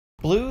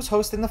Blues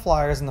hosting the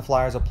Flyers, and the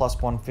Flyers are plus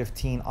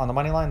 115 on the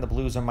money line. The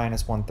Blues are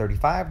minus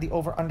 135. The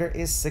over-under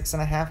is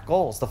 6.5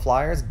 goals. The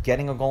Flyers,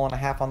 getting a goal and a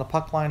half on the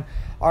puck line,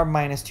 are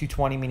minus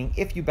 220, meaning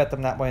if you bet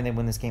them that way and they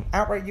win this game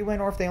outright, you win,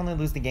 or if they only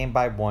lose the game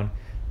by one,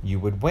 you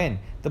would win.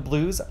 The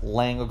Blues,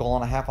 laying a goal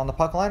and a half on the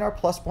puck line, are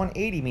plus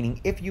 180, meaning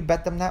if you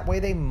bet them that way,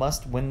 they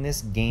must win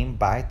this game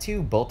by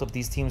 2. Both of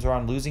these teams are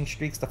on losing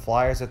streaks. The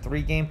Flyers are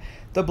 3-game,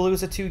 the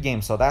Blues are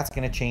 2-game, so that's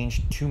going to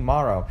change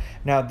tomorrow.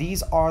 Now,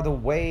 these are the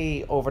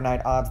way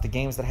overnight odds. The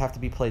games that have to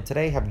be played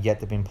today have yet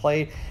to be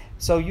played.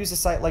 So use a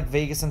site like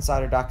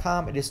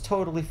VegasInsider.com. It is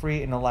totally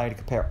free and allow you to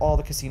compare all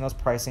the casinos'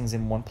 pricings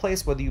in one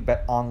place, whether you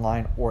bet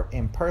online or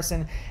in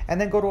person.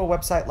 And then go to a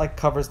website like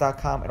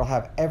Covers.com. It'll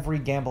have every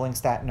gambling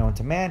stat known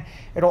to man.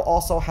 It'll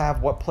also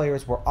have what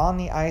players were on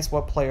the ice,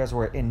 what players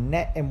were in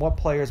net, and what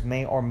players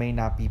may or may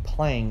not be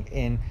playing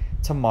in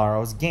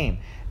tomorrow's game.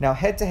 Now,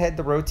 head-to-head,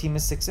 the road team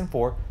is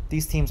 6-4.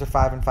 These teams are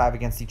 5-5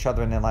 against each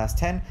other in their last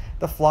 10.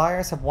 The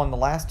Flyers have won the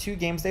last 2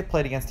 games they've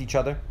played against each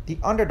other. The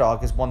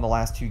underdog has won the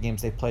last 2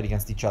 games they've played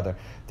against each other.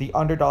 The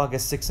underdog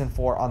is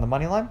 6-4 on the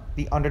money line.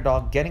 The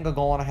underdog getting a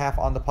goal and a half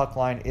on the puck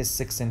line is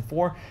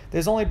 6-4.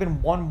 There's only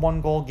been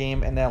one goal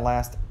game in their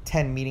last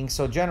 10 meetings.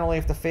 So generally,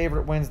 if the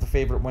favorite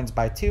wins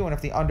by 2, and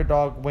if the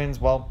underdog wins,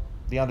 well,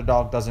 the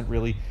underdog doesn't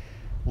really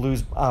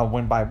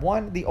win by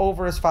 1. The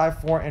over is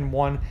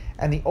 5-4-1,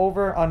 and the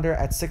over/under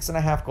at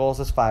 6.5 goals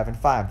is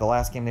 5-5. The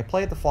last game they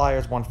played, the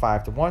Flyers won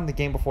 5-1. The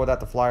game before that,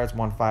 the Flyers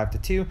won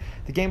 5-2.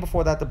 The game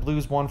before that, the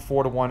Blues won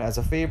 4-1 as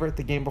a favorite.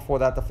 The game before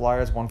that, the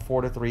Flyers won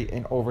 4-3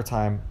 in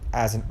overtime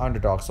as an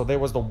underdog. So there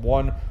was the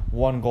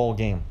one goal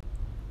game.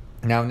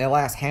 Now, in their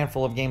last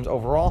handful of games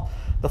overall,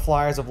 the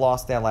Flyers have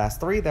lost their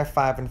last 3. They're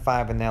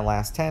 5-5 in their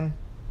last 10.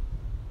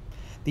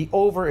 The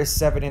over is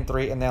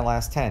 7-3 in their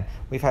last 10.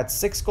 We've had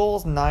 6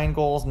 goals, 9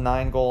 goals,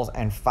 9 goals,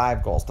 and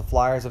 5 goals. The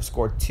Flyers have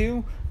scored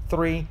 2,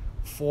 3,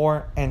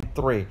 4, and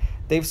 3.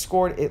 They've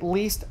scored at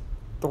least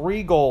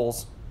 3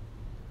 goals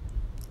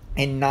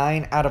in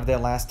 9 out of their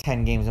last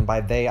 10 games, and by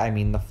they, I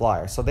mean the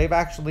Flyers. So they've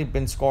actually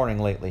been scoring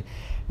lately.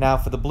 Now,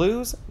 for the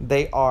Blues,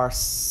 they are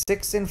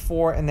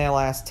 6-4 in their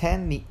last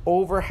 10. The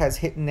over has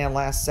hit in their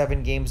last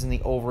 7 games, and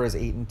the over is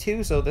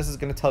 8-2. So this is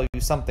going to tell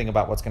you something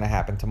about what's going to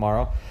happen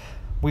tomorrow.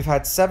 We've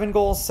had 7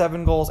 goals,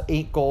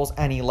 8 goals,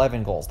 and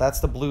 11 goals. That's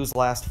the Blues'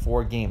 last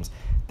 4 games.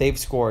 They've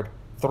scored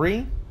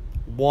 3,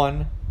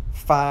 1,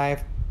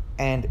 5,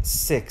 and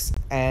 6.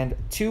 And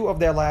 2 of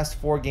their last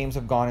 4 games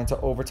have gone into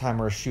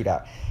overtime or a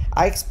shootout.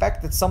 I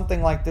expect that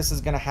something like this is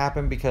going to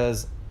happen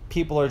because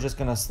people are just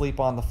going to sleep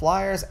on the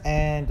Flyers,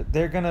 and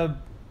they're going to,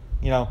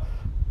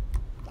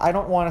 I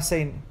don't want to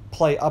say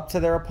play up to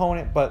their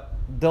opponent, but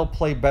they'll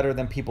play better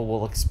than people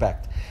will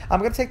expect. I'm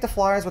going to take the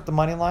Flyers with the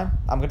money line.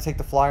 I'm going to take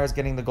the Flyers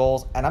getting the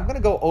goals, and I'm going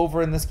to go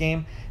over in this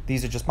game.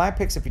 These are just my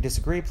picks. If you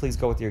disagree, please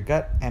go with your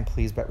gut, and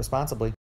please bet responsibly.